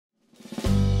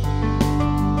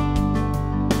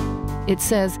It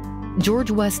says,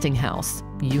 George Westinghouse,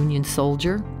 Union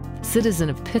soldier, citizen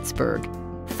of Pittsburgh,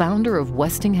 founder of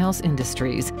Westinghouse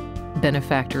Industries,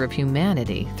 benefactor of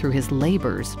humanity through his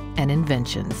labors and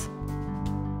inventions.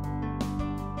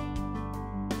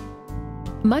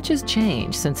 Much has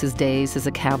changed since his days as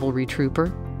a cavalry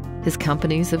trooper. His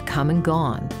companies have come and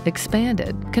gone,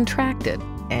 expanded, contracted,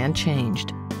 and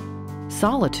changed.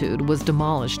 Solitude was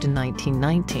demolished in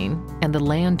 1919 and the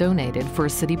land donated for a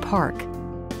city park.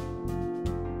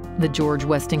 The George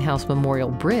Westinghouse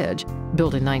Memorial Bridge,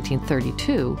 built in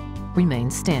 1932,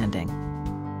 remains standing.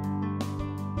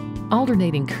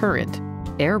 Alternating current,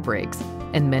 air brakes,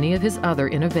 and many of his other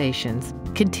innovations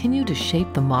continue to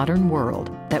shape the modern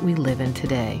world that we live in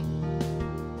today.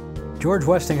 George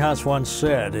Westinghouse once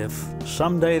said, "If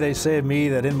someday they say of me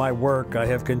that in my work I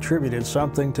have contributed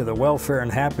something to the welfare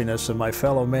and happiness of my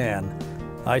fellow man,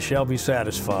 I shall be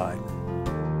satisfied."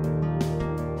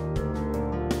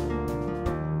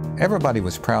 Everybody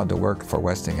was proud to work for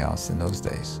Westinghouse in those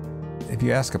days. If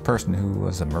you ask a person who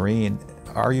was a Marine,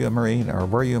 "Are you a Marine?" or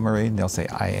 "Were you a Marine?" they'll say,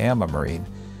 "I am a Marine,"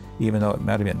 even though it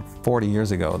might have been 40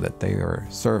 years ago that they were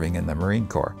serving in the Marine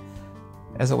Corps.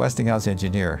 As a Westinghouse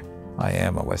engineer, I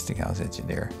am a Westinghouse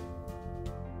engineer.